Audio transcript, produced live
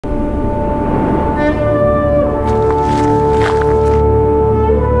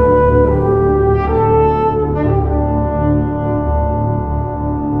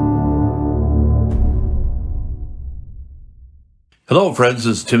Hello, friends.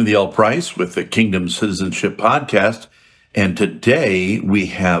 This is Timothy L. Price with the Kingdom Citizenship Podcast. And today we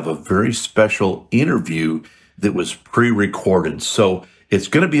have a very special interview that was pre-recorded. So it's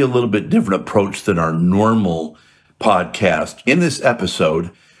going to be a little bit different approach than our normal podcast. In this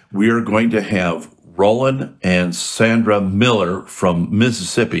episode, we are going to have Rollin and Sandra Miller from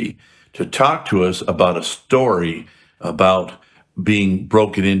Mississippi to talk to us about a story about being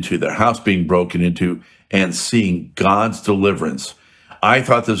broken into, their house being broken into, and seeing God's deliverance. I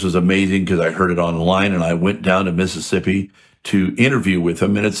thought this was amazing because I heard it online, and I went down to Mississippi to interview with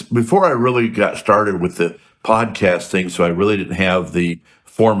them. And it's before I really got started with the podcast thing, so I really didn't have the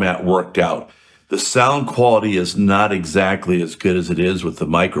format worked out. The sound quality is not exactly as good as it is with the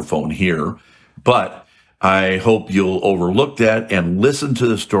microphone here, but I hope you'll overlook that and listen to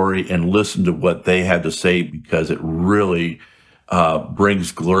the story and listen to what they had to say, because it really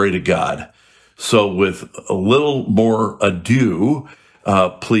brings glory to God. So with a little more ado,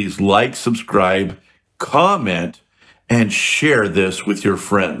 please like, subscribe, comment, and share this with your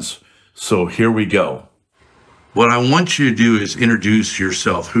friends. So here we go. What I want you to do is introduce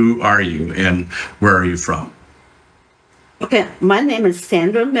yourself. Who are you and where are you from? Okay, my name is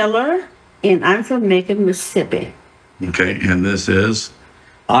Sandra Miller, and I'm from Macon, Mississippi. Okay, and this is?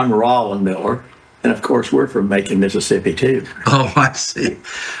 I'm Rollin Miller, and of course we're from Macon, Mississippi too. Oh, I see.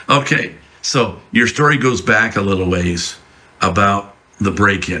 Okay, so your story goes back a little ways about the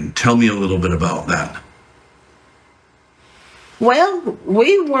break-in. Tell me a little bit about that. Well,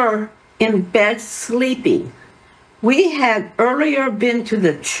 we were in bed sleeping. We had earlier been to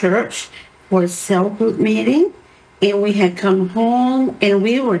the church for a cell group meeting, and we had come home, and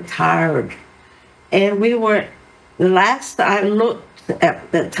we were tired. And we were, last I looked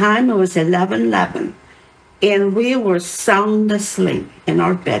at the time, it was 11:11, and we were sound asleep in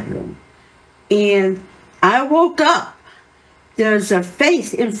our bedroom. And I woke up. There's a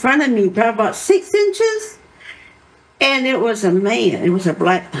face in front of me, probably about 6 inches, and it was a man. It was a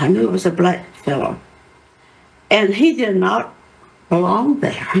black, I knew it was a black fellow. And he did not belong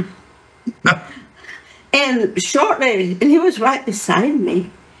there. And shortly, and he was right beside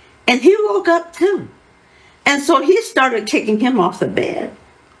me, and he woke up too. And so he started kicking him off the bed.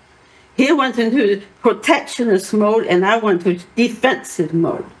 He went into protectionist mode, and I went into defensive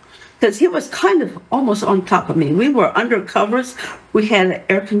mode, because he was kind of almost on top of me. We were under covers. We had an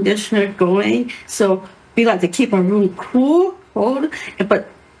air conditioner going, so we like to keep our room cool, cold, but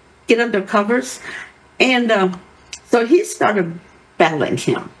get under covers. And so he started battling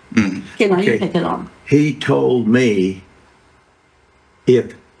him. You take it on. He told me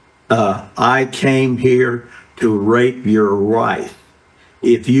if I came here to rape your wife,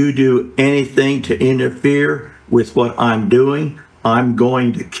 if you do anything to interfere with what I'm doing, I'm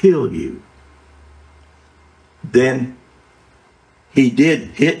going to kill you. Then he did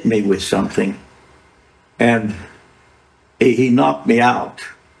hit me with something, and he knocked me out.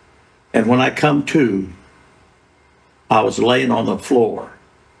 And when I come to, I was laying on the floor.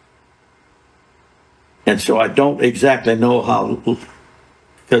 And so I don't exactly know how,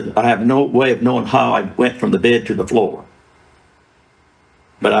 because I have no way of knowing how I went from the bed to the floor.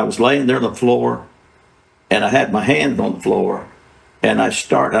 But I was laying there on the floor, and I had my hands on the floor, and I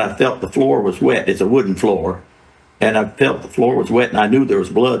felt the floor was wet. It's a wooden floor. And I felt the floor was wet, and I knew there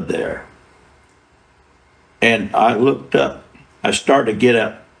was blood there. And I looked up. I started to get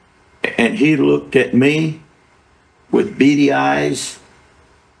up, and he looked at me with beady eyes.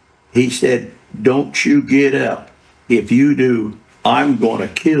 He said, "Don't you get up. If you do, I'm going to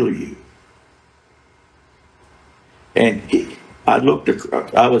kill you." And I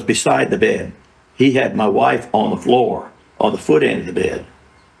was beside the bed. He had my wife on the floor, on the foot end of the bed.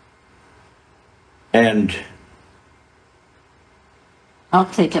 And I'll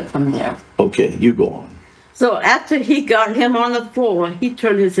take it from there. Okay, you go on. So after he got him on the floor, he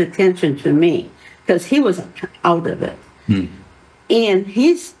turned his attention to me, because he was out of it. And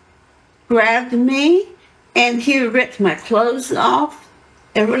he grabbed me, and he ripped my clothes off,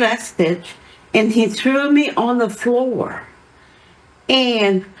 every last stitch, and he threw me on the floor.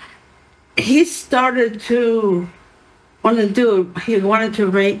 And he started to he wanted to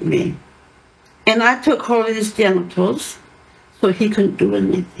rape me. And I took hold of his genitals, so he couldn't do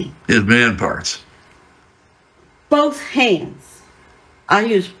anything. His man parts. Both hands. I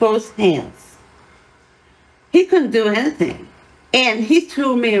used both hands. He couldn't do anything. And he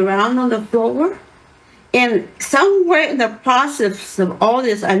threw me around on the floor. And somewhere in the process of all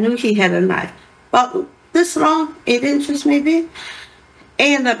this, I knew he had a knife. About this long, 8 inches maybe.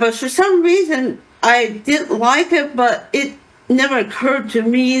 And but for some reason, I didn't like it, but it never occurred to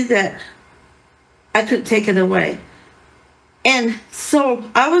me that I could take it away. And so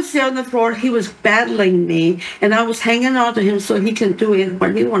I was there on the floor. He was battling me, and I was hanging on to him so he could do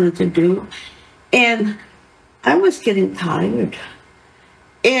what he wanted to do. And I was getting tired.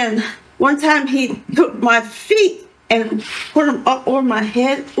 And one time he took my feet and put them up over my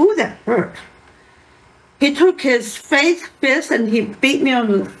head. Ooh, that hurt. He took his fist and he beat me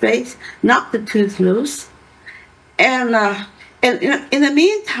on the face, knocked the tooth loose. And in the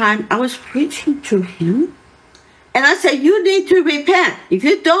meantime, I was preaching to him. And I said, you need to repent. If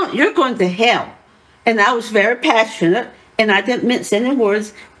you don't, you're going to hell. And I was very passionate, and I didn't mince any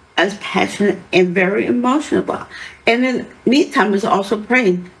words. I was passionate and very emotional about it. And in the meantime, I was also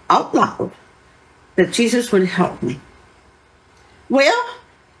praying out loud that Jesus would help me. Well,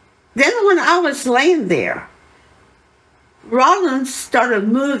 then when I was laying there, Rollin started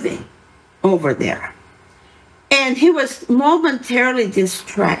moving over there. And he was momentarily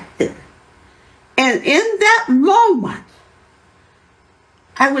distracted. And in that moment,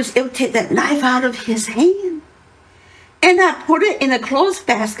 I was able to take that knife out of his hand. And I put it in a clothes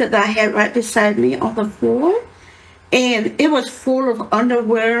basket that I had right beside me on the floor. And it was full of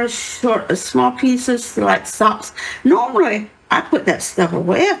underwear, small pieces like socks. Normally, I put that stuff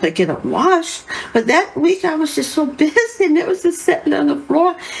away after I get it washed. But that week, I was just so busy, and it was just sitting on the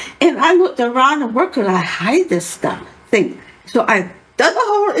floor. And I looked around, and where could I hide this stuff? So I dug a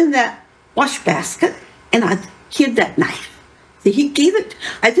hole in that wash basket, and I hid that knife. See, he gave it.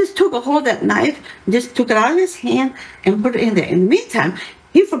 I just took a hold of that knife, and just took it out of his hand, and put it in there. In the meantime,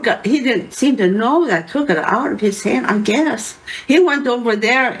 he forgot. He didn't seem to know that I took it out of his hand, I guess. He went over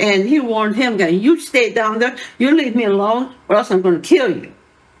there, and he warned him, you stay down there. You leave me alone, or else I'm going to kill you.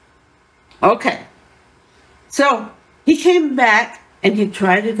 Okay. So he came back, and he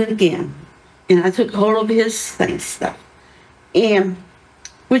tried it again. And I took hold of his stuff. And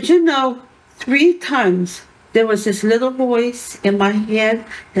would you know, 3 times there was this little voice in my head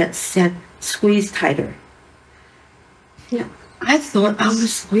that said, squeeze tighter. Yeah, I thought I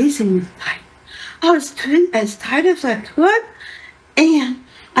was squeezing tight. I was doing as tight as I could. And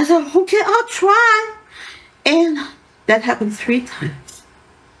I said, okay, I'll try. And that happened 3 times.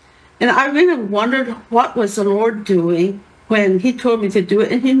 And I really wondered what was the Lord doing when he told me to do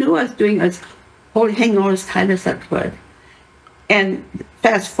it. And he knew I was doing it, hanging on as tight as I could. And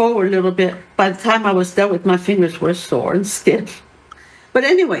fast forward a little bit, by the time I was done with, my fingers were sore and stiff. But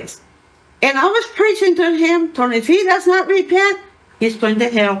anyways, and I was preaching to him, told him if he does not repent, he's going to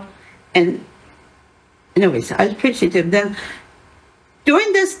hell. And anyways, I was preaching to him. Then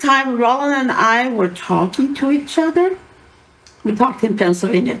during this time, Rollin and I were talking to each other. We talked in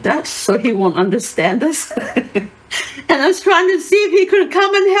Pennsylvania Dutch, so he won't understand us. And I was trying to see if he could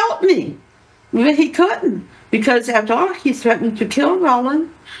come and help me. But he couldn't. Because after all, he threatened to kill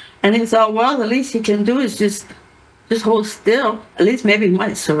Rollin. And he thought, well, the least he can do is just hold still. At least maybe he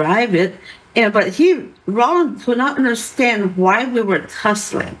might survive it. But Rollin could not understand why we were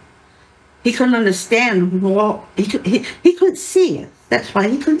tussling. He couldn't understand. Well, he couldn't see it. That's why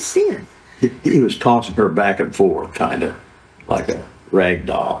he couldn't see it. He was tossing her back and forth, kind of like a rag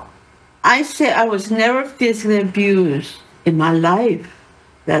doll. I said I was never physically abused in my life.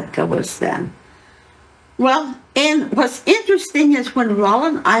 That was then. Well, and what's interesting is when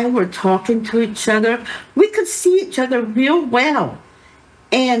Rollin and I were talking to each other, we could see each other real well.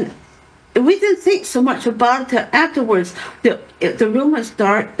 And we didn't think so much about it until afterwards. The room was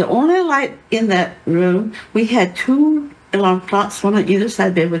dark. The only light in that room, we had 2 alarm clocks, one on either side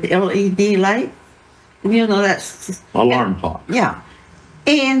of the bed with LED light. You know, that's... Alarm clock. Yeah.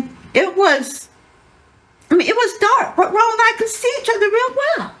 And it was dark, but Rollin and I could see each other real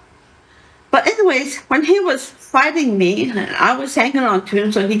well. But anyways, when he was fighting me, and I was hanging on to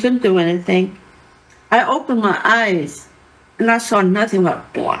him so he couldn't do anything, I opened my eyes, and I saw nothing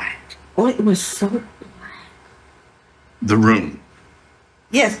but black. Oh, it was so black. The room.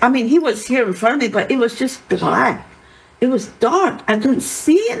 Yes, I mean, he was here in front of me, but it was just black. It was dark. I couldn't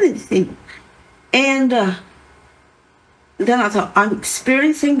see anything. And then I thought, I'm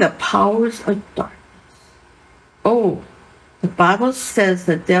experiencing the powers of darkness. Oh, the Bible says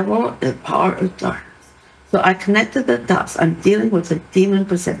the devil is the power of darkness. So I connected the dots. I'm dealing with a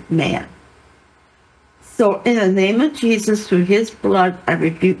demon-possessed man. So in the name of Jesus, through his blood, I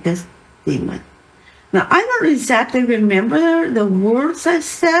rebuke this demon. Now, I don't exactly remember the words I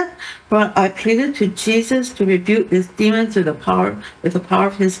said, but I pleaded to Jesus to rebuke this demon with the power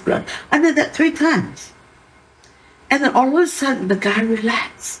of his blood. I did that 3 times. And then all of a sudden, the guy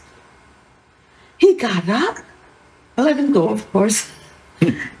relaxed. He got up. I let him go, of course.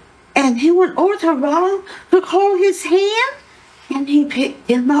 And he went over to Rollin, took hold of his hand, and he picked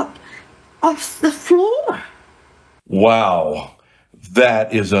him up off the floor. Wow,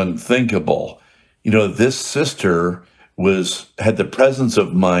 that is unthinkable. You know, this sister had the presence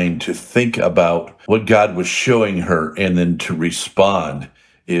of mind to think about what God was showing her and then to respond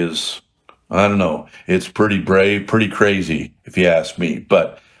is, I don't know, it's pretty brave, pretty crazy, if you ask me.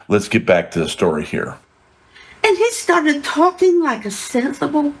 But let's get back to the story here. And he started talking like a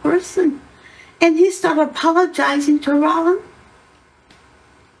sensible person. And he started apologizing to Rollin.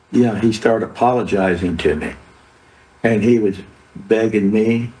 Yeah, he started apologizing to me. And he was begging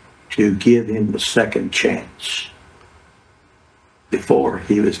me to give him the second chance before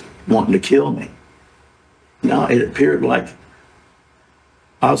he was wanting to kill me. Now, it appeared like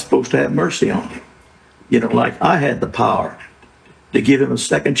I was supposed to have mercy on him. You know, like I had the power to give him a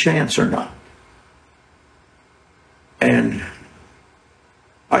second chance or not. And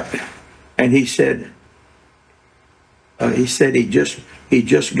he said he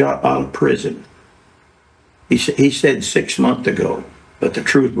just got out of prison. He said 6 months ago, but the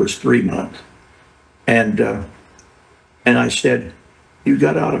truth was 3 months. And I said, you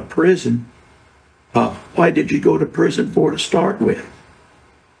got out of prison. Why did you go to prison for to start with?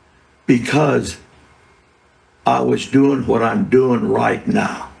 Because I was doing what I'm doing right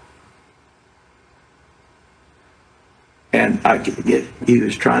now. And he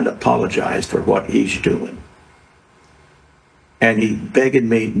was trying to apologize for what he's doing. And he begged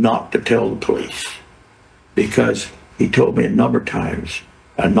me not to tell the police, because he told me a number of times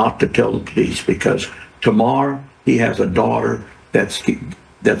not to tell the police, because tomorrow he has a daughter that's going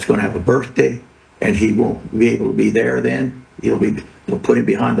to have a birthday, and he won't be able to be there then. We'll put him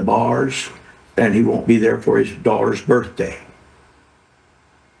behind the bars, and he won't be there for his daughter's birthday.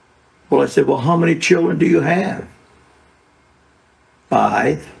 Well, I said, well, how many children do you have?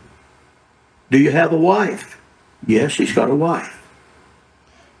 5. Do you have a wife? Yes, he's got a wife.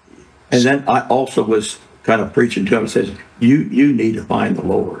 And then I also was kind of preaching to him and says, you need to find the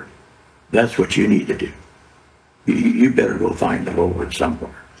Lord. That's what you need to do. You better go find the Lord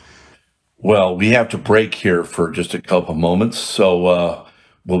somewhere. Well, we have to break here for just a couple moments, so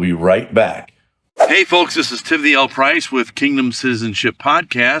we'll be right back. Hey, folks, this is Timothy L. Price with Kingdom Citizenship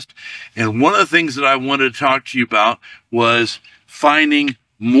Podcast, and one of the things that I wanted to talk to you about was finding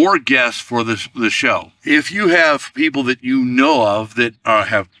more guests for the show. If you have people that you know of that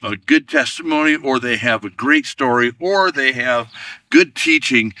have a good testimony, or they have a great story, or they have good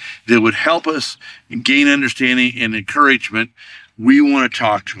teaching that would help us gain understanding and encouragement, we want to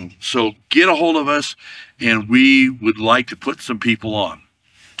talk to them. So get a hold of us, and we would like to put some people on.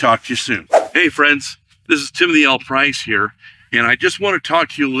 Talk to you soon. Hey, friends, this is Timothy L. Price here, and I just want to talk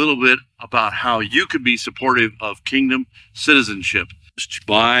to you a little bit about how you can be supportive of Kingdom Citizenship. To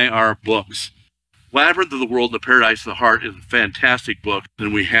buy our books. Labyrinth of the World and the Paradise of the Heart is a fantastic book,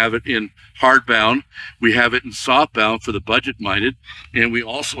 and we have it in hardbound, we have it in softbound for the budget-minded, and we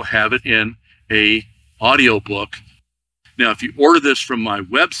also have it in a audio book. Now, if you order this from my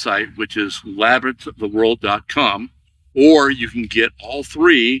website, which is labyrinthoftheworld.com, or you can get all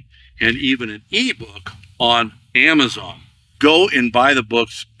three and even an ebook on Amazon. Go and buy the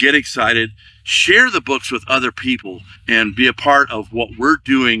books, get excited, share the books with other people, and be a part of what we're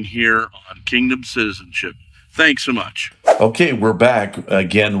doing here on Kingdom Citizenship. Thanks so much. Okay, we're back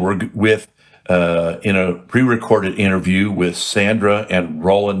again. We're with in a pre-recorded interview with Sandra and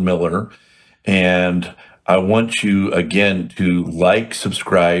Rollin Miller, and I want you again to like,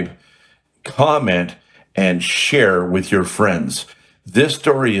 subscribe, comment, and share with your friends. This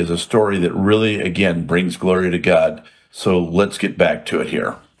story is a story that really, again, brings glory to God. So let's get back to it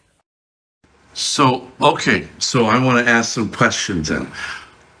here. So I want to ask some questions then.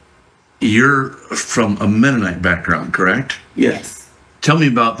 You're from a Mennonite background, correct? Yes. Tell me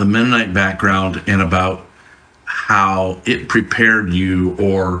about the Mennonite background and about how it prepared you,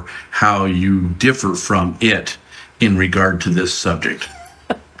 or how you differ from it in regard to this subject.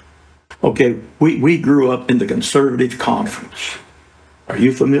 Okay, we grew up in the Conservative Conference. Are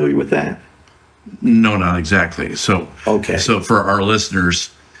you familiar with that? No, not exactly. So, okay. So for our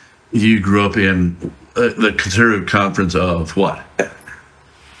listeners, you grew up in the Conservative Conference of what?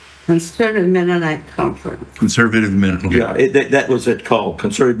 Conservative Mennonite Conference. Conservative Mennonite. Yeah, that was it called,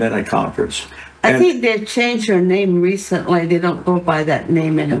 Conservative Mennonite Conference. I think they changed their name recently. They don't go by that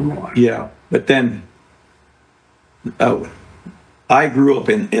name anymore. Yeah, but then I grew up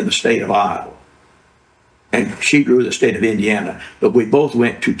in the state of Iowa, and she grew in the state of Indiana, but we both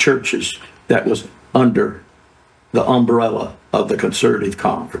went to churches that was under the umbrella of the Conservative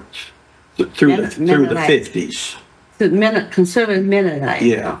Conference through the 50s. The Conservative Mennonite.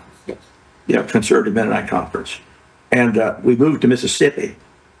 Yeah. Yes. Yeah, Conservative Mennonite Conference. And we moved to Mississippi,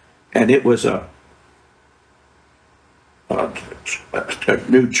 and it was a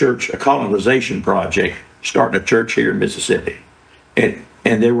new church, a colonization project, starting a church here in Mississippi. And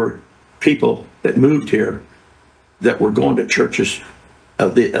there were people that moved here that were going to churches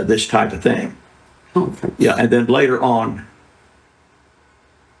of this type of thing. Yeah, and then later on,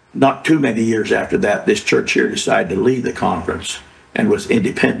 not too many years after that, this church here decided to leave the conference and was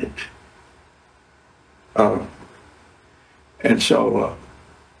independent. And so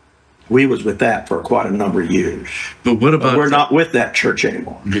we was with that for quite a number of years. But what about we're not with that church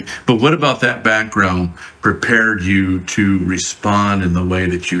anymore. But what about that background prepared you to respond in the way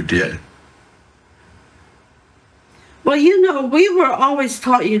that you did? Well, you know, we were always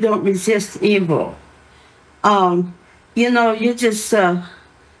taught you don't resist evil. You know, you just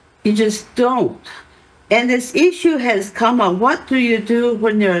don't. And this issue has come up. What do you do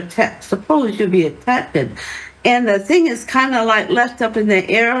when you're attacked? Suppose you be attacked. And the thing is kind of like left up in the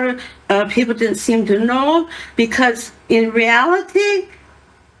air. People didn't seem to know, because in reality,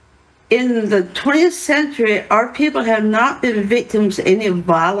 in the 20th century, our people have not been victims of any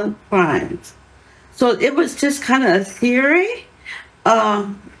violent crimes. So it was just kind of a theory.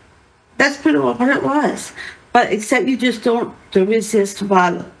 That's pretty well what it was. But except you just don't resist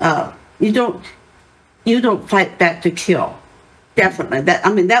violence. You don't fight back to kill. Definitely.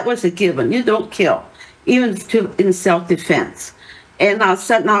 That was a given. You don't kill, even in self-defense. And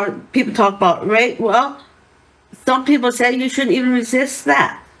now people talk about rape. Well, some people say you shouldn't even resist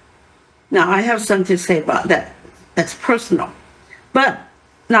that. Now, I have something to say about that. That's personal. But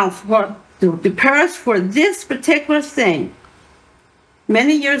now, for the prayers for this particular thing,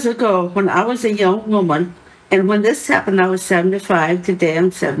 many years ago, when I was a young woman, and when this happened, I was 75. Today,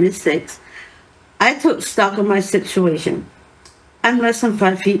 I'm 76. I took stock of my situation. I'm less than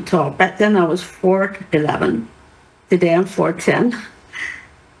 5 feet tall. Back then, I was 4'11". Today, I'm 4'10".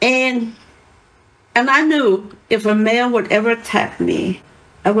 And I knew if a male would ever attack me,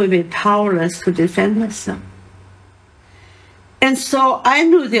 I would be powerless to defend myself. And so I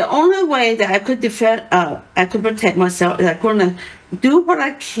knew the only way that I could protect myself is I'm going to do what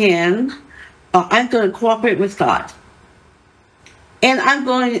I can. I'm going to cooperate with God. And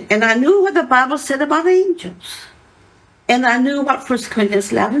I knew what the Bible said about angels. And I knew what 1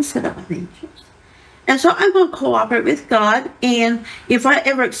 Corinthians 11 said about angels. And so I'm going to cooperate with God. And if I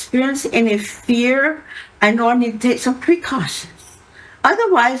ever experience any fear, I know I need to take some precautions.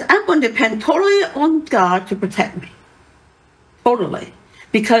 Otherwise, I'm going to depend totally on God to protect me. Totally.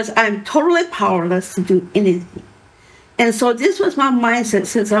 Because I'm totally powerless to do anything. And so this was my mindset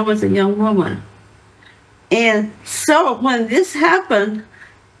since I was a young woman. And so when this happened,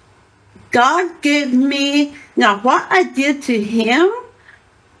 God gave me, now what I did to him,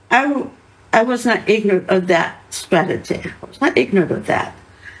 I was not ignorant of that strategy. I was not ignorant of that.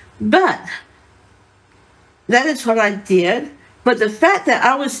 But that is what I did. But the fact that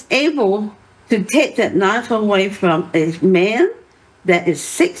I was able to take that knife away from a man that is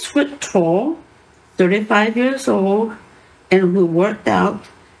 6 foot tall, 35 years old, and who worked out,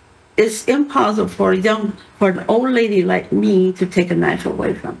 it's impossible for an old lady like me to take a knife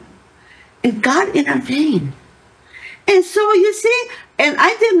away from him. And God intervened. And so you see, and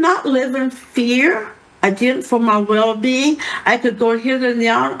I did not live in fear. I did for my well-being. I could go here and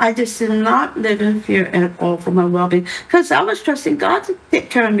there. I just did not live in fear at all for my well-being, because I was trusting God to take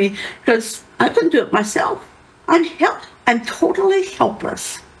care of me, because I couldn't do it myself. I'm totally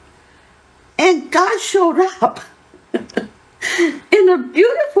helpless. And God showed up in a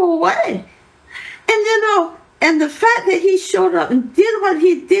beautiful way. And and the fact that he showed up and did what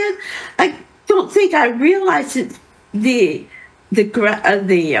he did, I don't think I realized it, the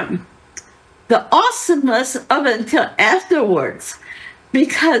awesomeness of it until afterwards,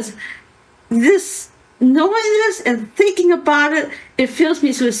 because knowing this and thinking about it, it fills me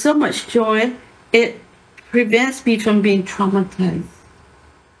with so much joy. It prevents me from being traumatized.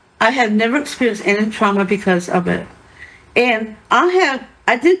 I have never experienced any trauma because of it. And I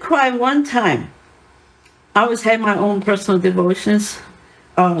did cry one time. I was having my own personal devotions,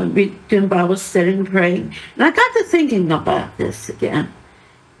 doing Bible study and praying. And I got to thinking about this again.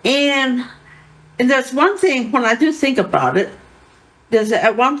 And there's one thing, when I do think about it,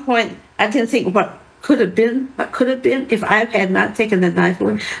 at one point I can think what could have been if I had not taken the knife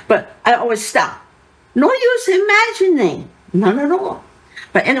away. But I always stop. No use imagining. None at all.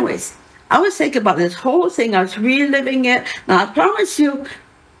 But anyways, I was thinking about this whole thing. I was reliving it. Now, I promise you,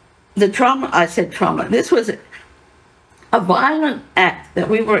 the trauma, I said trauma. This was a violent act that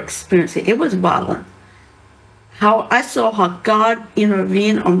we were experiencing. It was violent. I saw how God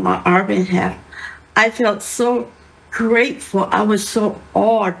intervened on our behalf. I felt so grateful. I was so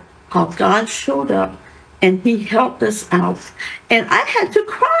awed how God showed up and he helped us out. And I had to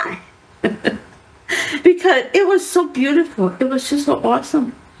cry because it was so beautiful. It was just so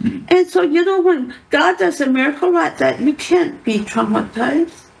awesome. And so, when God does a miracle like that, you can't be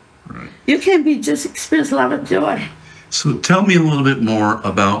traumatized. Right. You can't be just experience a lot of joy. So tell me a little bit more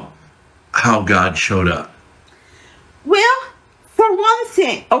about how God showed up. Well, for one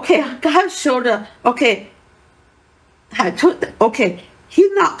thing, God showed up. He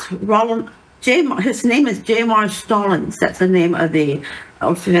knocked Rollin, his name is J.M.R. Stallings. That's the name of the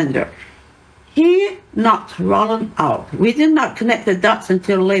offender. He knocked Rollin out. We did not connect the dots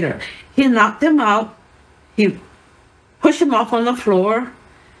until later. He knocked him out. He pushed him off on the floor.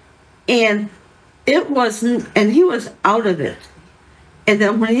 And he was out of it. And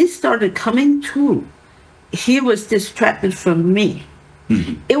then when he started coming to, he was distracted from me.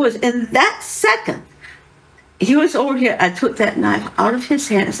 Mm-hmm. It was in that second, he was over here. I took that knife out of his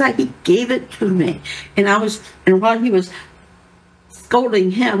hand. It's like he gave it to me. And while he was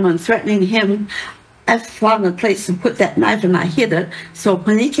scolding him and threatening him, I found a place to put that knife and I hid it. So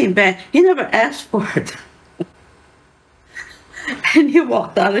when he came back, he never asked for it. And he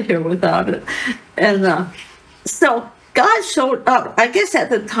walked out of here without it. And so God showed up. I guess at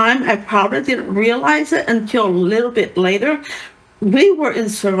the time, I probably didn't realize it until a little bit later. We were in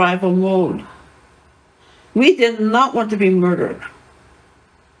survival mode. We did not want to be murdered.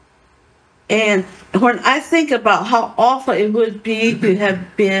 And when I think about how awful it would be to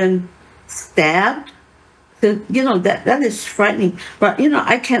have been stabbed, that is frightening. But,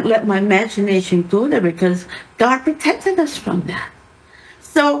 I can't let my imagination go there because God protected us from that.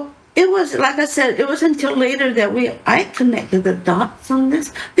 So it was, like I said, it was until later that I connected the dots on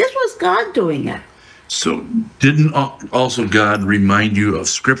this. This was God doing it. So didn't also God remind you of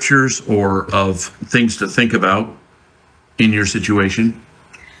scriptures or of things to think about in your situation?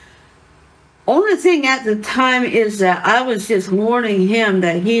 Only thing at the time is that I was just warning him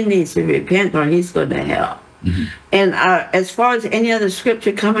that he needs to repent or he's going to hell. Mm-hmm. And as far as any other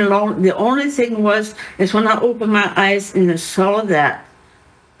scripture coming along, the only thing is when I opened my eyes and I saw that,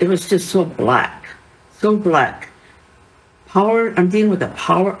 it was just so black, so black. I'm dealing with the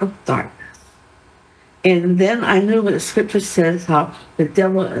power of darkness. And then I knew what the scripture says, how the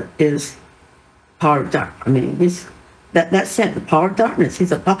devil is power of darkness. I mean, that's it, the power of darkness.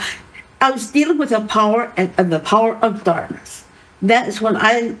 I was dealing with the power and the power of darkness. That's when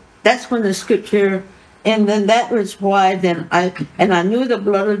the scripture, and then that was why I knew the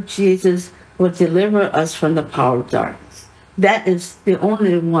blood of Jesus would deliver us from the power of darkness. That is the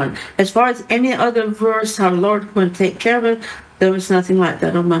only one. As far as any other verse, how the Lord would take care of it, there was nothing like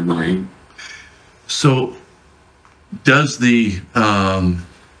that on my mind. So does the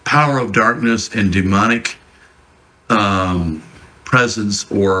power of darkness and demonic presence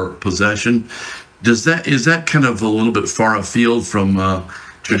or possession, is that kind of a little bit far afield from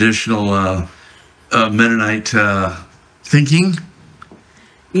traditional Mennonite thinking?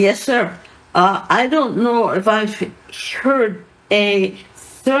 Yes, sir. I don't know if I've heard a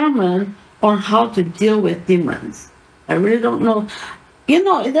sermon on how to deal with demons. I really don't know.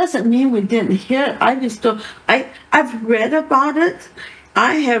 It doesn't mean we didn't hear it. I just don't. I've read about it.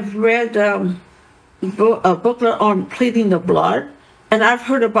 I have read a booklet on pleading the blood, and I've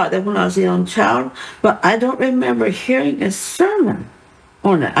heard about that when I was a young child, but I don't remember hearing a sermon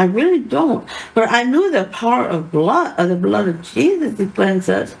on it. I really don't. But I knew the power of the blood of Jesus to cleanse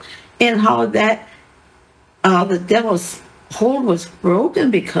us, and how that the devil's hold was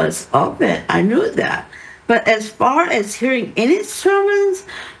broken because of it. I knew that. But as far as hearing any sermons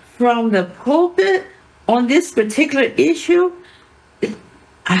from the pulpit on this particular issue,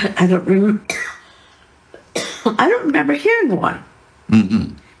 I don't remember. I don't remember hearing one.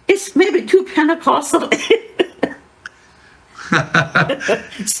 Mm-hmm. It's maybe too Pentecostal.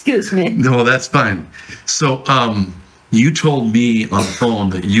 Excuse me. No, that's fine. So you told me on the phone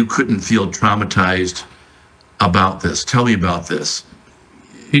that you couldn't feel traumatized about this. Tell me about this.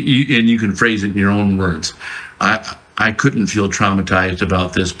 And you can phrase it in your own words. I couldn't feel traumatized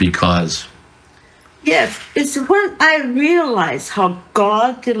about this because... Yes, it's when I realized how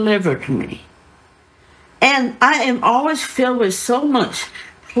God delivered me. And I am always filled with so much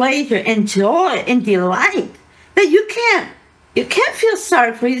pleasure and joy and delight that you can't feel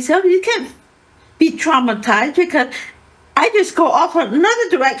sorry for yourself. You can't be traumatized because I just go off another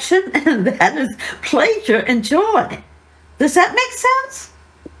direction, and that is pleasure and joy. Does that make sense?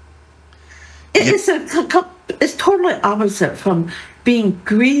 It's totally opposite from being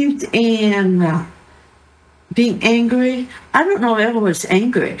grieved and being angry. I don't know if I ever was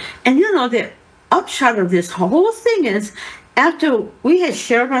angry. And the upshot of this whole thing is after we had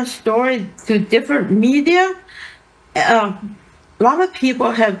shared our story through different media, a lot of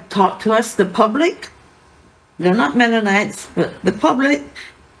people have talked to us, the public. They're not Mennonites, but the public,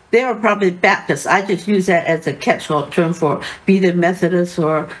 they are probably Baptists. I just use that as a catch-all term for be they Methodist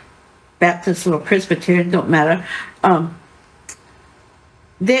or Baptist or Presbyterian, don't matter.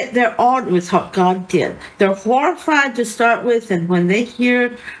 They're awed with what God did. They're horrified to start with, and when they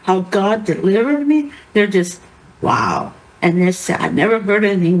hear how God delivered me, they're just, wow. And they say, I never heard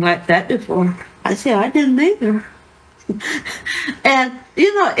anything like that before. I say, I didn't either. And,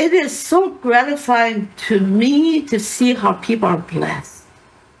 it is so gratifying to me to see how people are blessed.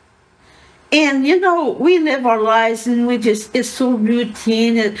 And, we live our lives and it's so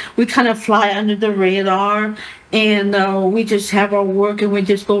routine. We kind of fly under the radar, and we just have our work and we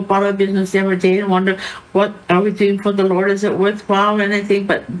just go about our business every day and wonder, what are we doing for the Lord? Is it worthwhile or anything?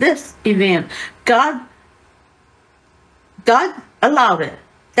 But this event, God allowed it.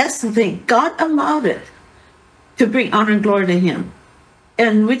 That's the thing. God allowed it to bring honor and glory to Him.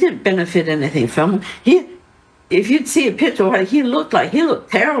 And we didn't benefit anything from him. If you'd see a picture of what he looked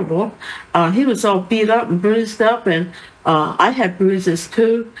terrible. He was all beat up and bruised up, and I had bruises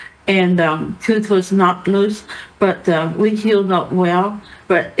too, and tooth was knocked loose, but we healed up well.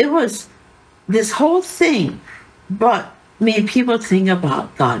 But it was this whole thing, but made people think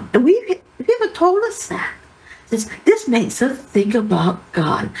about God. And people told us that. This makes us think about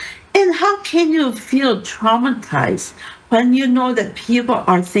God. And how can you feel traumatized when you know that people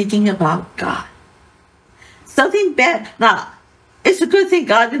are thinking about God? Something bad. Now, it's a good thing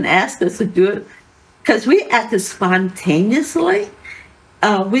God didn't ask us to do it, because we acted spontaneously.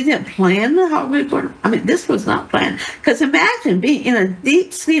 We didn't plan how we were going. I mean, this was not planned. Because imagine being in a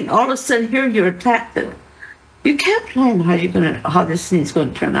deep sleep, and all of a sudden here you're attacked. You can't plan how this thing's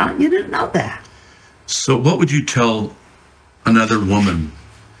going to turn out. You didn't know that. So, what would you tell another woman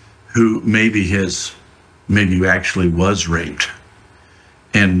who maybe actually was raped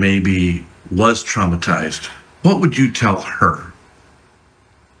and maybe was traumatized? What would you tell her?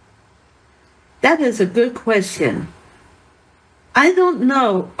 That is a good question. I don't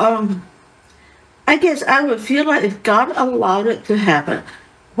know. I guess I would feel like if God allowed it to happen,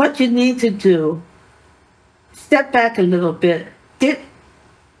 what you need to do, step back a little bit, get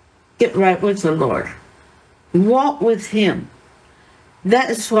right with the Lord. Walk with Him. That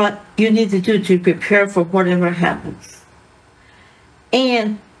is what you need to do to prepare for whatever happens.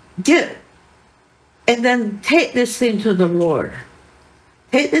 And then take this thing to the Lord.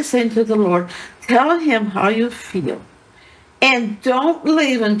 Take this thing to the Lord. Tell Him how you feel. And don't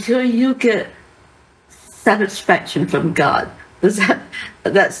leave until you get satisfaction from God.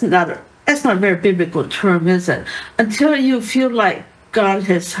 That's not a very biblical term, is it? Until you feel like God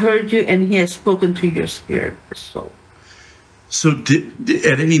has heard you and He has spoken to your spirit or soul. So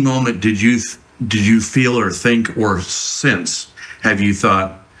at any moment, did you feel or think or sense, have you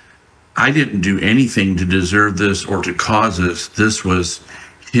thought, I didn't do anything to deserve this or to cause this. This was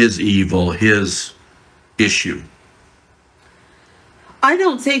His evil, His issue? I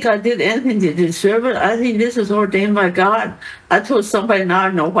don't think I did anything to deserve it. I think this is ordained by God. I told somebody, now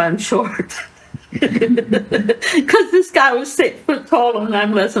I know why I'm short. Because this guy was 6 foot tall and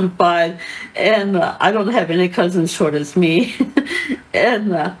I'm less than 5. And I don't have any cousins short as me.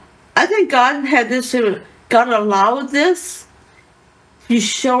 And I think God God allowed this to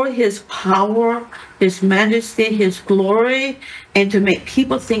show His power, His majesty, His glory, and to make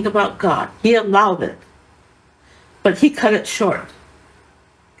people think about God. He allowed it. But He cut it short.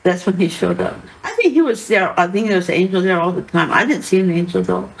 That's when He showed up. I think He was there. I think there was an angel there all the time. I didn't see an angel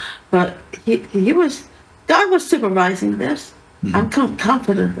though. But God was supervising this. Mm-hmm. I'm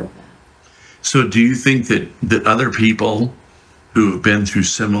confident of that. So do you think that other people who have been through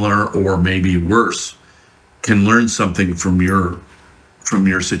similar or maybe worse can learn something from your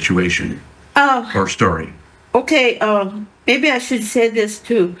situation or story? Okay, maybe I should say this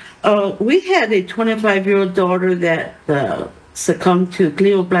too. We had a 25-year-old daughter that succumbed to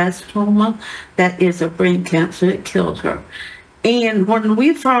glioblastoma. That is a brain cancer. It killed her. And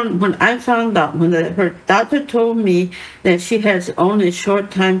when I found out, her doctor told me that she has only a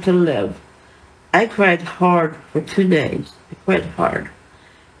short time to live, I cried hard for 2 days. I cried hard.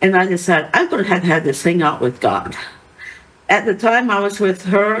 And I decided, I'm going to have this thing out with God. At the time, I was with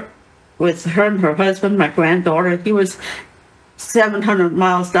her and her husband, my granddaughter. He was 700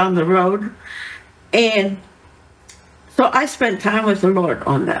 miles down the road. And so I spent time with the Lord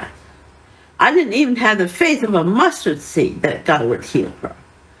on that. I didn't even have the faith of a mustard seed that God would heal her.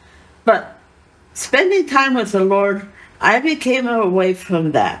 But spending time with the Lord, I became away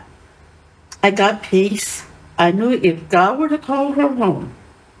from that. I got peace. I knew if God were to call her home,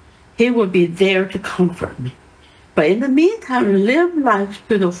 he would be there to comfort me. But in the meantime, live life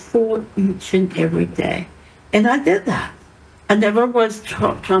to the full each and every day. And I did that. I never was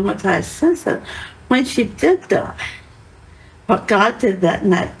traumatized since then. When she did die, what God did that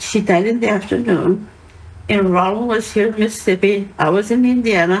night, she died in the afternoon, and Rollin was here in Mississippi. I was in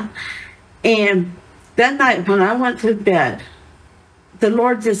Indiana. And that night when I went to bed, the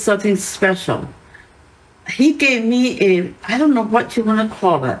Lord did something special. He gave me I don't know what you want to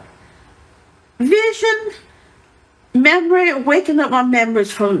call it, vision, memory, waking up my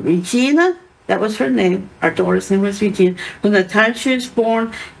memories from Regina. That was her name. Our daughter's name was Regina. From the time she was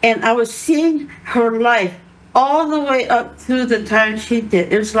born, and I was seeing her life all the way up through the time she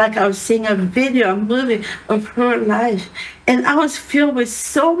did. It was like I was seeing a video, a movie of her life. And I was filled with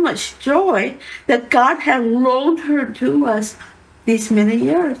so much joy that God had loaned her to us these many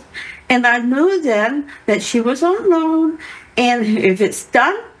years. And I knew then that she was on loan, and if it's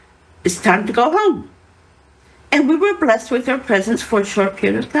done, it's time to go home. And we were blessed with her presence for a short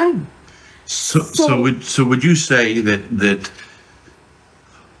period of time. So would you say that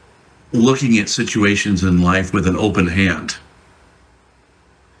looking at situations in life with an open hand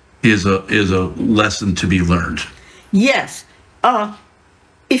is a lesson to be learned? Yes.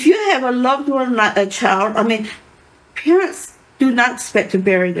 If you have a loved one, like a child, parents do not expect to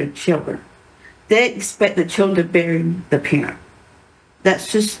bury their children. They expect the children to bury the parent.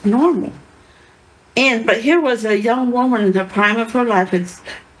 That's just normal. But here was a young woman in the prime of her life with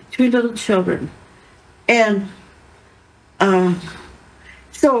 2 little children. And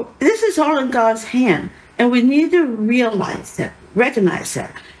so this is all in God's hand. And we need to realize that, recognize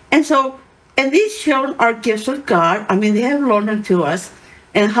that. And these children are gifts of God. They have loaned them to us.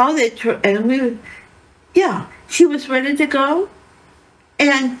 And she was ready to go.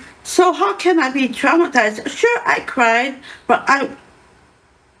 And so how can I be traumatized? Sure, I cried, but I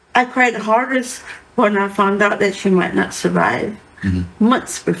cried hardest when I found out that she might not survive,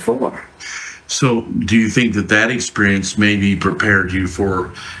 months before. So do you think that experience maybe prepared you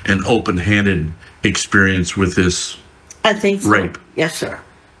for an open-handed experience with this I think so. Rape? Yes, sir.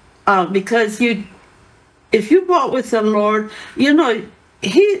 Because if you walk with the Lord, things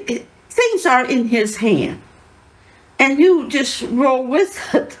are in his hand. And you just roll with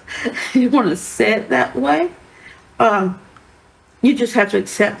it. You want to say it that way. You just have to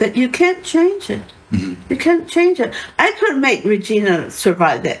accept that you can't change it. You can't change it. I couldn't make Regina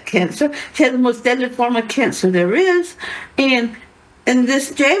survive that cancer. She had the most deadly form of cancer there is. And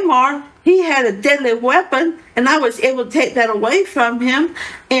this Jamar, he had a deadly weapon, and I was able to take that away from him.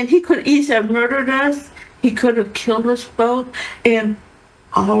 And he could easily have murdered us. He could have killed us both. And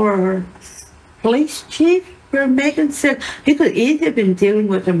our police chief, Megan, said he could easily have been dealing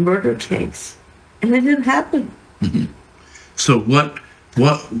with a murder case. And it didn't happen. So what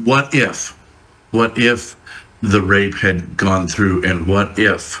if the rape had gone through, and what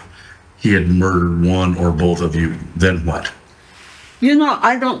if he had murdered one or both of you? Then what?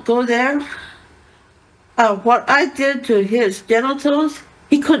 I don't go there. What I did to his genitals,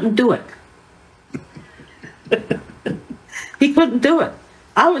 he couldn't do it. He couldn't do it.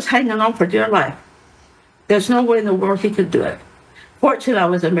 I was hanging on for dear life. There's no way in the world he could do it. Fortunately, I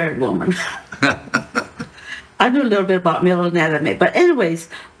was a married woman. I knew a little bit about male anatomy. But anyways,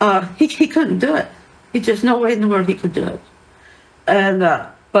 he couldn't do it. He just, no way in the world he could do it. And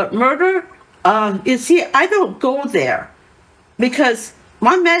but murder, you see, I don't go there because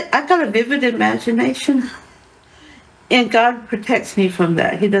I got a vivid imagination, and God protects me from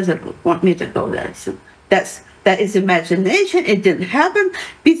that. He doesn't want me to go there. So that is imagination. It didn't happen.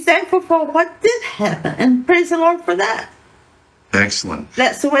 Be thankful for what did happen, and praise the Lord for that. Excellent.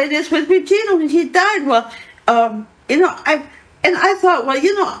 That's the way it is with Regina when he died. Well, I thought,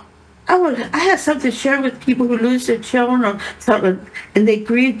 I had something to share with people who lose their children or something, and they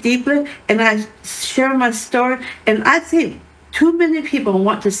grieve deeply, and I share my story, and I think too many people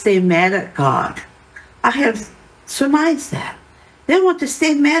want to stay mad at God. I have surmised that. They want to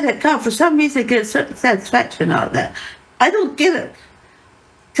stay mad at God. For some reason, they get a certain satisfaction out of that. I don't get it.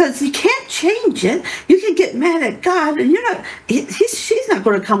 Because you can't change it. You can get mad at God, and she's not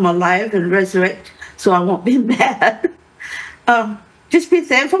going to come alive and resurrect, so I won't be mad. Just be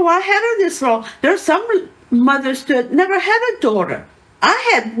thankful I had her this long. There are some mothers that never had a daughter. I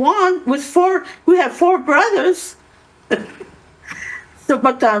had one with we had 4 brothers.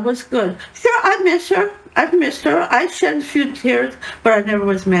 But God was good. Sure, I miss her. I've missed her. I shed a few tears, but I never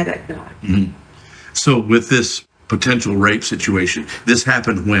was mad at God. So with this potential rape situation, this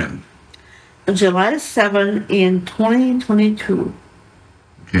happened when? July 7 in 2022.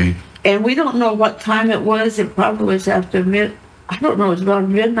 Okay. And we don't know what time it was. It probably was after I don't know, it was about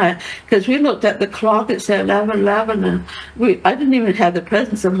midnight, because we looked at the clock, it said 11:11, and I didn't even have the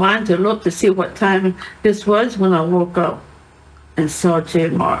presence of mind to look to see what time this was when I woke up and saw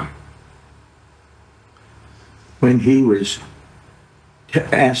J-Mar. When he was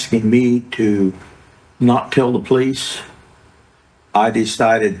asking me to not tell the police, I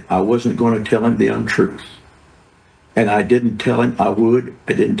decided I wasn't going to tell him the untruth. And I didn't tell him I would.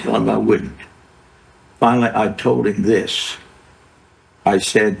 I didn't tell him I wouldn't. Finally, I told him this. I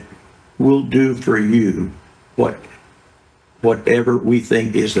said, we'll do for you whatever we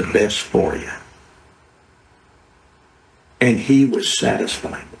think is the best for you. And he was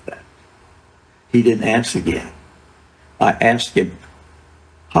satisfied with that. He didn't ask again. I asked him,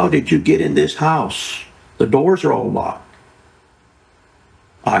 how did you get in this house? The doors are all locked.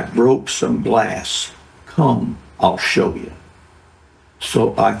 I broke some glass. Come, I'll show you.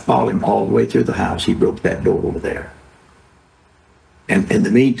 So I followed him all the way through the house. He broke that door over there. And in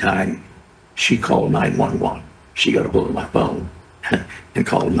the meantime, she called 911. She got a hold of my phone and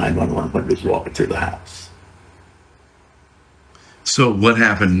called 911 when he was walking through the house. So what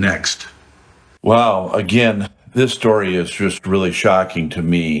happened next? Wow, again, this story is just really shocking to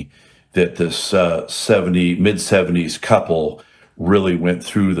me that this mid-70s couple really went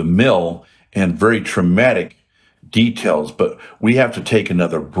through the mill, and very traumatic details. But we have to take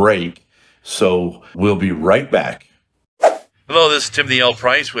another break, so we'll be right back. Hello, this is Timothy L.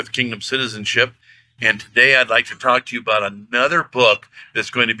 Price with Kingdom Citizenship, and today I'd like to talk to you about another book that's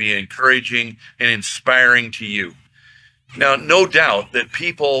going to be encouraging and inspiring to you. Now, no doubt that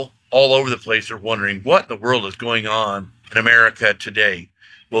people all over the place are wondering what in the world is going on in America today.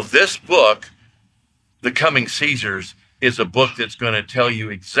 Well, this book, The Coming Caesars, is a book that's going to tell you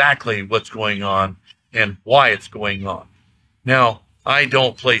exactly what's going on and why it's going on. Now, I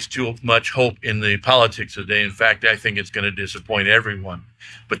don't place too much hope in the politics of the day. In fact, I think it's going to disappoint everyone.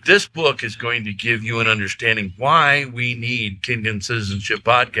 But this book is going to give you an understanding why we need Kingdom Citizenship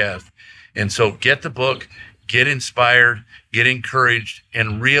Podcast. And so get the book, get inspired, get encouraged,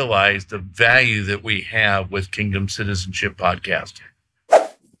 and realize the value that we have with Kingdom Citizenship Podcast.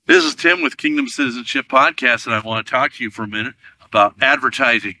 This is Tim with Kingdom Citizenship Podcast, and I want to talk to you for a minute about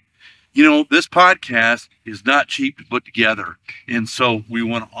advertising. You know, this podcast is not cheap to put together, and so we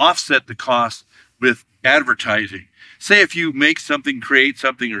want to offset the cost with advertising. Say if you make something, create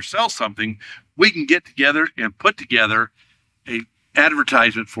something, or sell something, we can get together and put together an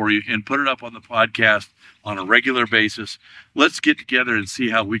advertisement for you and put it up on the podcast on a regular basis. Let's get together and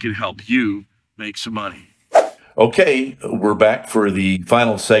see how we can help you make some money. Okay, we're back for the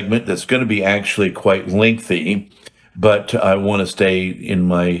final segment that's going to be actually quite lengthy, but I want to stay in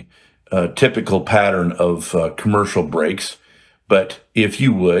my typical pattern of commercial breaks. But if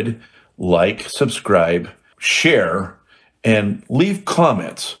you would, like, subscribe, share, and leave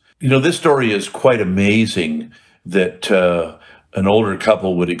comments. You know, this story is quite amazing that an older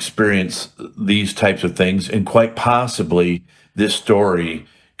couple would experience these types of things, and quite possibly this story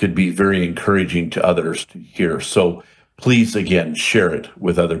could be very encouraging to others to hear. So please, again, share it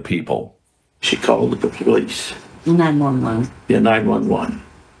with other people. She called the police. 911. Yeah, 911.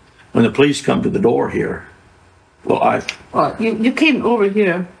 When the police come to the door here, well, you came over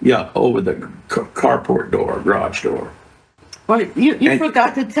here. Yeah, over the carport door, garage door. Well, you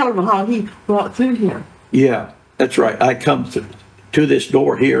forgot to tell him how he walked through here. Yeah, that's right. I come to this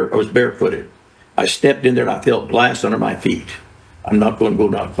door here. I was barefooted. I stepped in there and I felt glass under my feet. I'm not going to go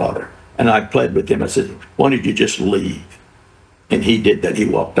down farther. And I pled with him. I said, why don't you just leave? And he did that. He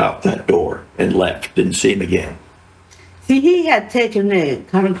walked out that door and left. Didn't see him again. See, he had taken a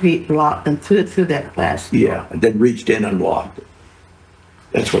concrete block and threw it through that glass door. Yeah, and then reached in and locked it.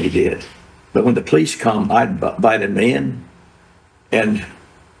 That's what he did. But when the police come, I invited them in, and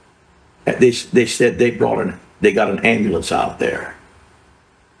they said they got an ambulance out there.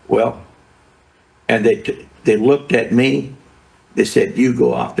 Well, and they looked at me. They said, you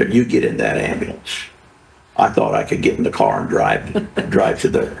go out there, you get in that ambulance. I thought I could get in the car and drive to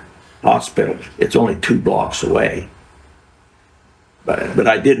the hospital. It's only 2 blocks away. But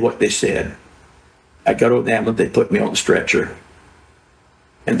I did what they said. I got over the ambulance, they put me on the stretcher.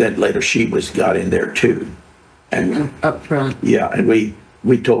 And then later she got in there too. And up front. Yeah, and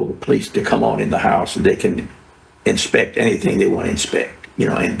we told the police to come on in the house and they can inspect anything they want to inspect,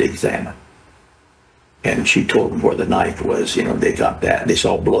 and examine. And she told them where the knife was, they got that. They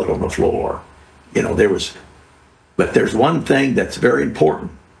saw blood on the floor. But there's one thing that's very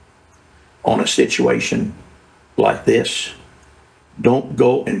important on a situation like this. Don't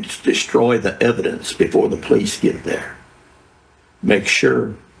go and destroy the evidence before the police get there. Make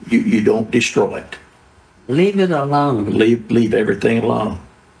sure you don't destroy it. Leave it alone. Leave everything alone.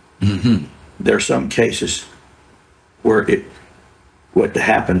 Mm-hmm. There are some cases where what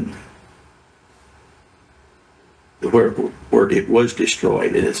happened, where it was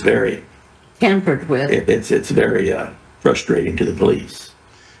destroyed, and it's very Tampered with. It's very frustrating to the police.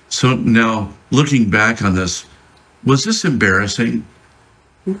 So now, looking back on this, was this embarrassing?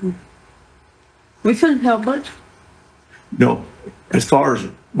 Mm-hmm. We couldn't help it. No, as far as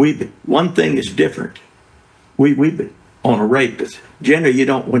one thing is different. We've been on a rape. Generally,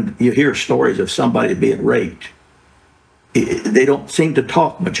 when you hear stories of somebody being raped, they don't seem to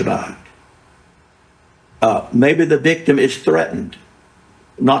talk much about it. Maybe the victim is threatened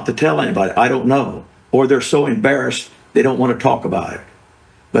not to tell anybody. I don't know. Or they're so embarrassed they don't want to talk about it.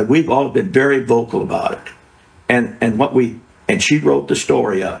 But we've all been very vocal about it. And she wrote the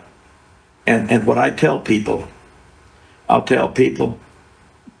story up. And what I'll tell people,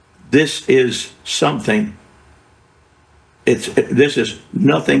 this is something, this is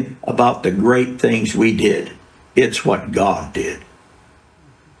nothing about the great things we did. It's what God did.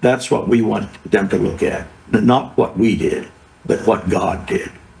 That's what we want them to look at. Not what we did, but what God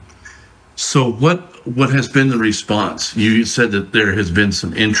did. So what has been the response? You said that there has been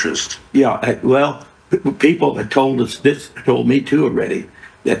some interest. Yeah, well, people have told me too already,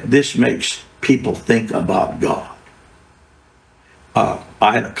 that this makes people think about God.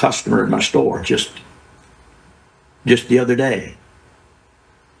 I had a customer in my store just the other day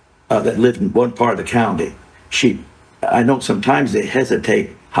that lived in one part of the county. I know sometimes they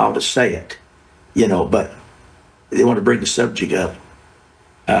hesitate how to say it, but they want to bring the subject up.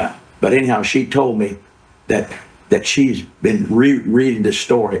 But anyhow, she told me that she's been rereading this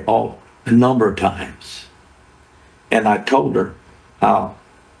story a number of times. And I told her how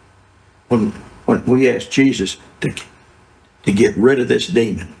when we asked Jesus to get rid of this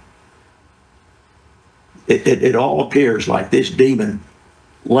demon, it all appears like this demon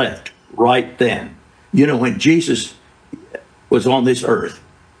left right then. When Jesus was on this earth,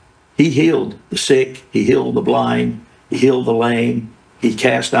 he healed the sick, he healed the blind, he healed the lame, he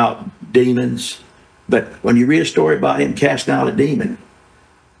cast out demons. But when you read a story about him casting out a demon,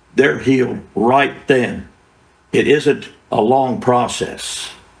 they're healed right then. It isn't a long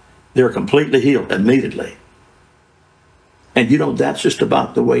process. They're completely healed immediately. And that's just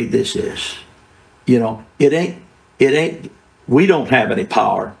about the way this is. It ain't, we don't have any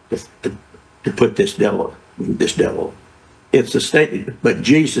power to put this devil. It's the state, but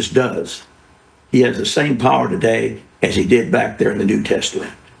Jesus does. He has the same power today as he did back there in the New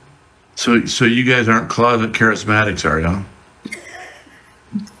Testament. So you guys aren't closet charismatics, are you?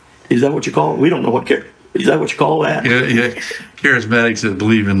 Is that what you call it? We don't know is that what you call that? Yeah. Charismatics that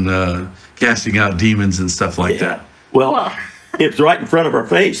believe in casting out demons and stuff like that. Well, it's right in front of our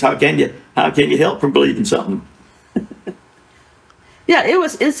face. How can you help from believing something? Yeah, it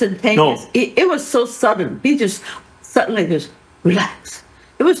was instantaneous. No. It was so sudden. He just suddenly just relaxed.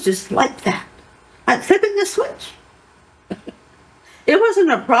 It was just like that. Like flipping the switch. It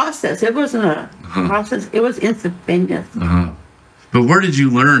wasn't a process. It wasn't a process. It was instantaneous. But where did you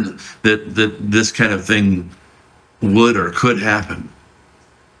learn that this kind of thing would or could happen?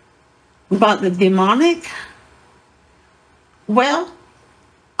 About the demonic? Well,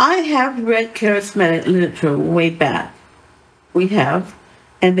 I have read charismatic literature way back. We have,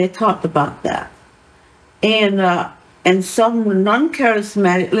 and they talked about that. And some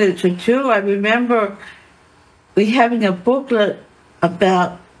non-charismatic literature too. I remember we having a booklet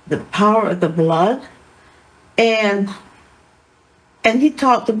about the power of the blood, and he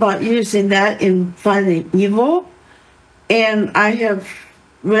talked about using that in fighting evil. And I have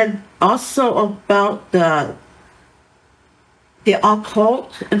read also about the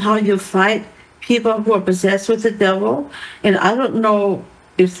occult and how you fight people who are possessed with the devil. And I don't know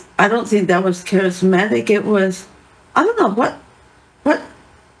I don't think that was charismatic. It was, I don't know what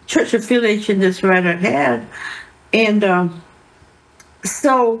church affiliation this writer had. And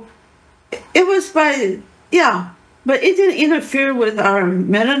so it was but it didn't interfere with our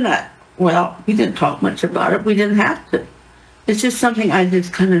Mennonite. Well, we didn't talk much about it. We didn't have to. It's just something I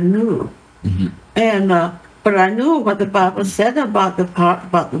just kind of knew. Mm-hmm. And but I knew what the Bible said about the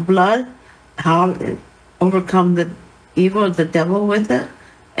blood, how it overcome the evil of the devil with it.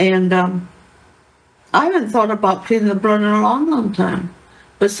 And I haven't thought about pleading the blood in a long, long time.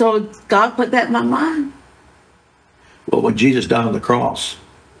 But so God put that in my mind. Well, when Jesus died on the cross,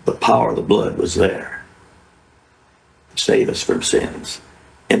 the power of the blood was there to save us from sins.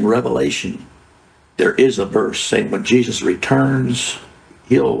 In Revelation, there is a verse saying when Jesus returns,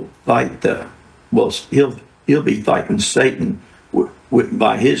 he'll fight he'll be fighting Satan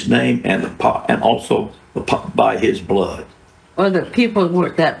by his name and and also by his blood. Or the people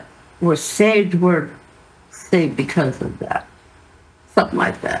that were saved because of that. Something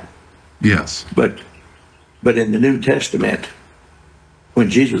like that. Yes. But in the New Testament, when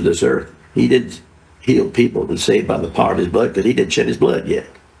Jesus was this earth, he didn't heal people that saved by the power of his blood because he didn't shed his blood yet.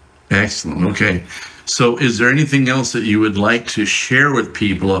 Excellent. Okay. So is there anything else that you would like to share with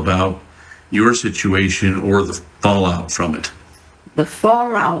people about your situation or the fallout from it? The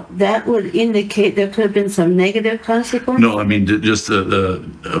fallout, that would indicate there could have been some negative consequences? No, I mean, just the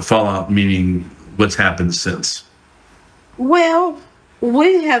fallout, meaning what's happened since. Well,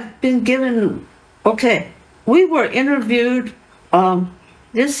 we have been given, we were interviewed,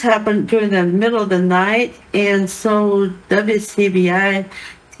 this happened during the middle of the night, and so WCBI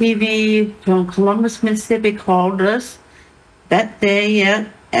TV from Columbus, Mississippi called us that day,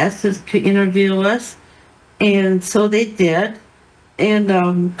 asked us to interview us, and so they did. And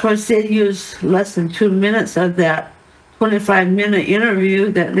of course, they used less than 2 minutes of that 25-minute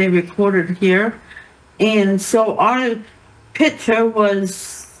interview that they recorded here. And so our picture went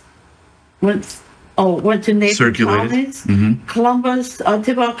to neighboring counties, Columbus,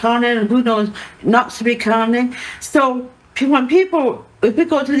 Tippah County, and who knows, Knoxville County. So if we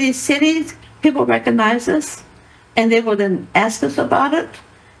go to these cities, people recognize us, and they will then ask us about it.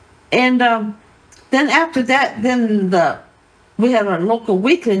 And then after that, we have a local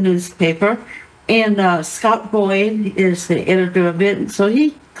weekly newspaper, and Scott Boyd is the editor of it. So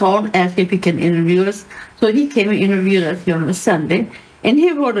he called, asked if he can interview us. So he came and interviewed us on a Sunday, and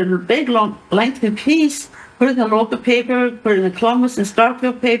he wrote a big, long, lengthy piece, put it in the local paper, put it in the Columbus and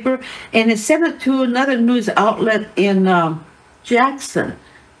Starkville paper, and he sent it to another news outlet in Jackson.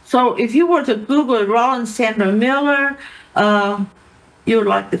 So if you were to Google Rollin Sandra Miller, you would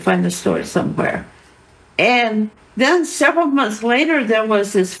like to find the story somewhere. And then several months later, there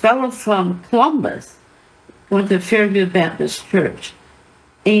was this fellow from Columbus, went to Fairview Baptist Church,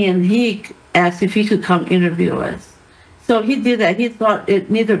 and he asked if he could come interview us. So he did that. He thought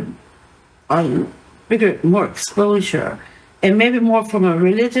it needed more exposure, and maybe more from a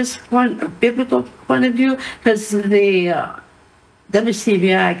religious point, a biblical point of view, because the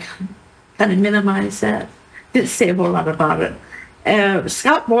WCBI kind of minimized that. Didn't say a whole lot about it.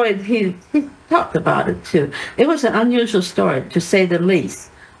 Scott Boyd, he talked about it too. It was an unusual story, to say the least.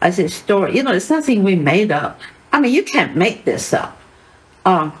 I say story, it's nothing we made up. I mean, you can't make this up.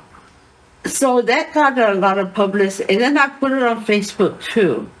 So that got a lot of publicity, and then I put it on Facebook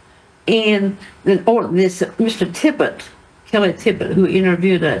too. And then, this Mr. Tippett, Kelly Tippett, who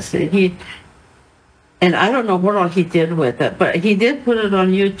interviewed us, and I don't know what all he did with it, but he did put it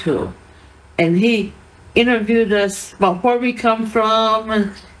on YouTube, and he interviewed us about where we come from,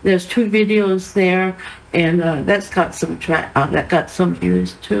 and there's 2 videos there, and that's got some that got some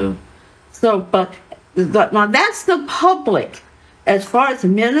views too. So, but now that's the public. As far as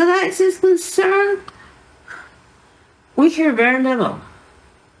Mennonites is concerned, we hear very little.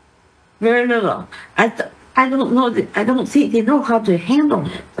 Very little. I don't know. I don't think they know how to handle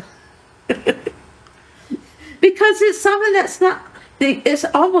it. Because it's something that's not. It's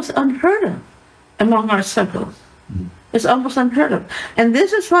almost unheard of among our circles. It's almost unheard of. And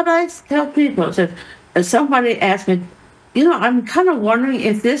this is what I tell people. If somebody asks me, I'm kind of wondering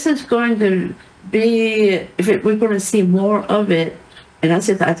if this is going to be, we're going to see more of it. And I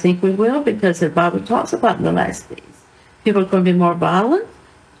said, I think we will, because the Bible talks about in the last days. People are going to be more violent.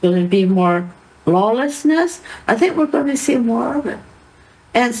 There's going to be more lawlessness. I think we're going to see more of it.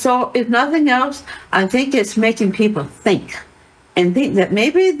 And so, if nothing else, I think it's making people think. And think that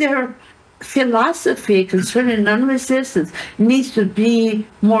maybe their philosophy concerning non-resistance needs to be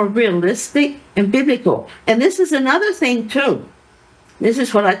more realistic and biblical. And this is another thing too. This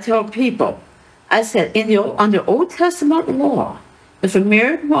is what I tell people. I said, under Old Testament law, if a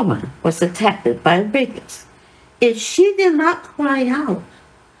married woman was attacked by a rapist, if she did not cry out,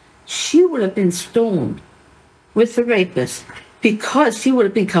 she would have been stoned with the rapist, because she would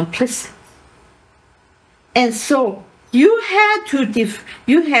have been complicit. And so you had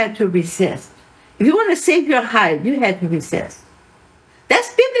to resist. If you want to save your hide, you had to resist.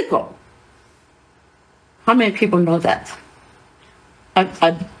 That's biblical. How many people know that?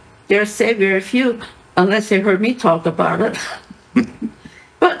 I dare say very few, unless they heard me talk about it.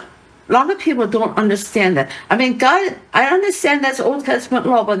 But a lot of people don't understand that. I mean, God, I understand that's Old Testament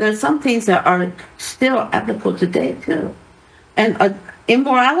law, but there's some things that are still applicable today too. And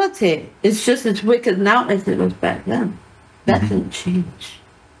immorality is just as wicked now as it was back then. That didn't change.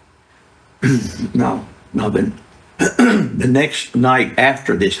 No. The next night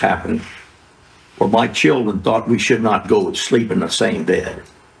after this happened, Well, my children thought we should not go sleep in the same bed.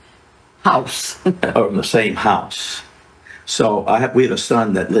 House. Or in the same house. So we had a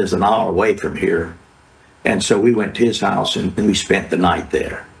son that lives an hour away from here. And so we went to his house and we spent the night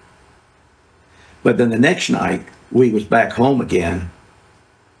there. But then the next night, we was back home again.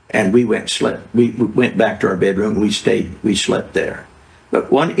 And we went back to our bedroom. We slept there.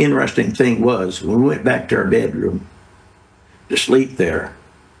 But one interesting thing was, when we went back to our bedroom to sleep there,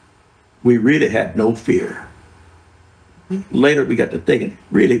 we really had no fear. Later we got to thinking,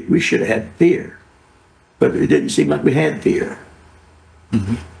 really, we should have had fear. But it didn't seem like we had fear.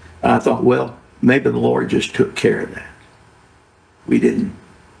 Mm-hmm. I thought, well, maybe the Lord just took care of that. We didn't.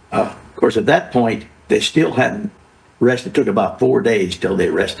 Of course, at that point, they still hadn't rested. It took about 4 days till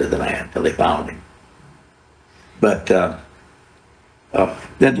they rested the man, till they found him. But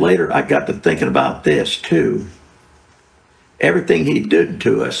then later I got to thinking about this too. Everything he did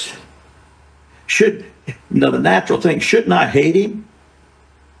to us the natural thing, shouldn't I hate him?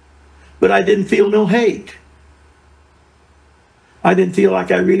 But I didn't feel no hate. I didn't feel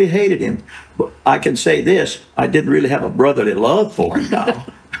like I really hated him. But I can say this, I didn't really have a brotherly love for him now.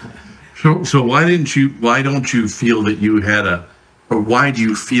 So why don't you feel that you had or why do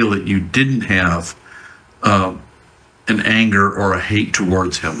you feel that you didn't have an anger or a hate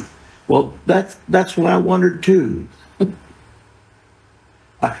towards him? Well, that's what I wondered too.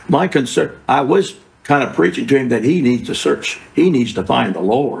 My concern, I was kind of preaching to him that he needs to search, he needs to find the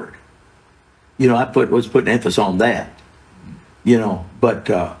Lord. You know, I was putting emphasis on that. You know,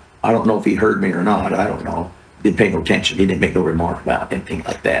 but I don't know if he heard me or not. I don't know. Didn't pay no attention. He didn't make no remark about anything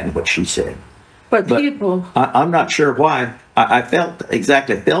like that and what she said. But people, I'm not sure why. I felt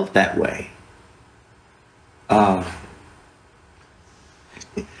that way.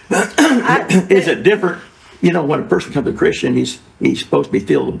 Is it different? You know, when a person becomes a Christian, he's supposed to be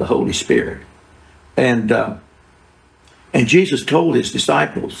filled with the Holy Spirit, and Jesus told his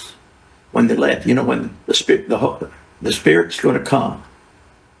disciples when they left, you know, when the Spirit's going to come,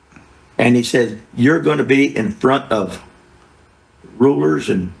 and he says you're going to be in front of rulers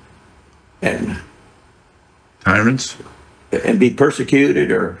and tyrants and be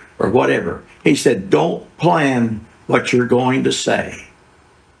persecuted or whatever. He said, don't plan what you're going to say.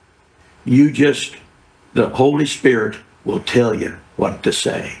 The Holy Spirit will tell you what to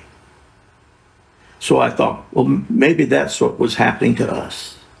say. So I thought, well, maybe that's what was happening to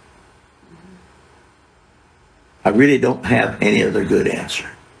us. I really don't have any other good answer.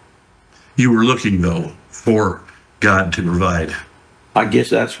 You were looking, though, for God to provide. I guess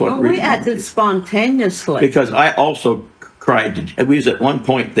that's what we acted spontaneously. Because I also cried. We was at one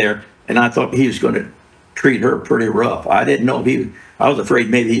point there, and I thought he was going to treat her pretty rough. I didn't know I was afraid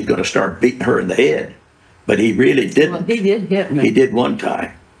maybe he was going to start beating her in the head. But he really didn't. Well, he did hit me. He did one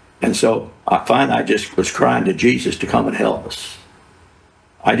time. And so I just was crying to Jesus to come and help us.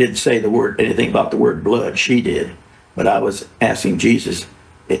 I didn't say anything about the word blood. She did. But I was asking Jesus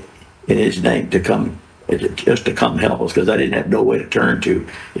in his name to come help us, because I didn't have no way to turn to.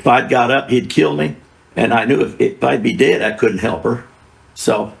 If I'd got up, he'd kill me. And I knew if I'd be dead, I couldn't help her.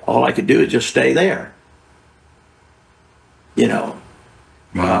 So all I could do is just stay there. You know.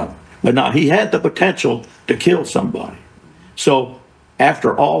 Wow. But now he had the potential to kill somebody. So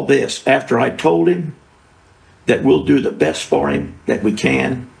after all this, after I told him that we'll do the best for him that we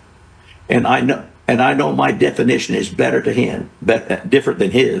can, and I know my definition is better to him, different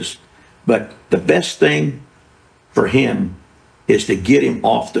than his, but the best thing for him is to get him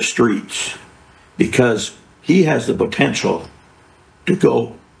off the streets, because he has the potential to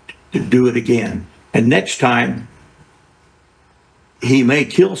go to do it again. And next time, he may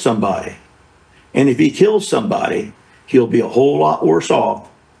kill somebody. And if he kills somebody, he'll be a whole lot worse off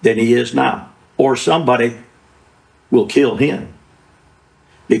than he is now. Or somebody will kill him.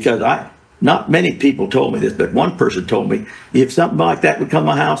 Because not many people told me this, but one person told me, if something like that would come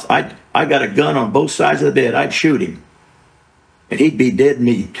to my house, I got a gun on both sides of the bed, I'd shoot him. And he'd be dead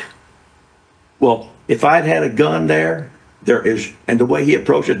meat. Well, if I'd had a gun there, and the way he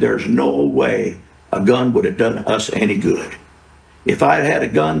approached it, there's no way a gun would have done us any good. If I had a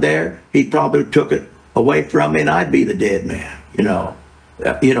gun there, he probably took it away from me, and I'd be the dead man. You know,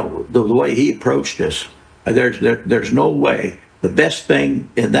 the way he approached us, there's no way. The best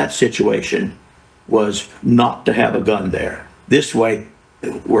thing in that situation was not to have a gun there. This way,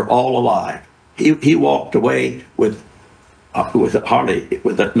 we're all alive. He walked away with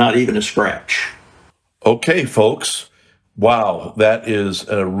not even a scratch. Okay, folks. Wow, that is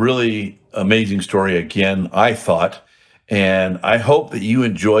a really amazing story again, I thought. And I hope that you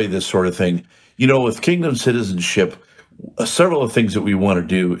enjoy this sort of thing. You know, with Kingdom Citizenship, several of the things that we want to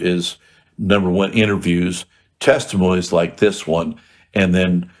do is number one, interviews, testimonies like this one, and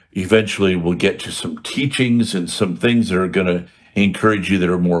then eventually we'll get to some teachings and some things that are going to encourage you that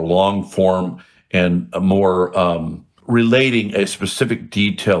are more long form and more relating a specific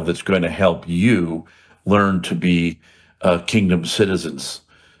detail that's going to help you learn to be kingdom citizens.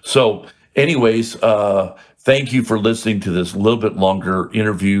 So anyways, thank you for listening to this little bit longer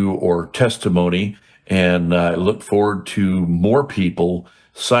interview or testimony. And I look forward to more people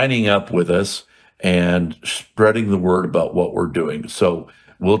signing up with us and spreading the word about what we're doing. So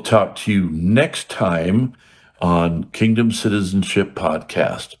we'll talk to you next time on Kingdom Citizenship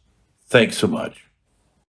Podcast. Thanks so much.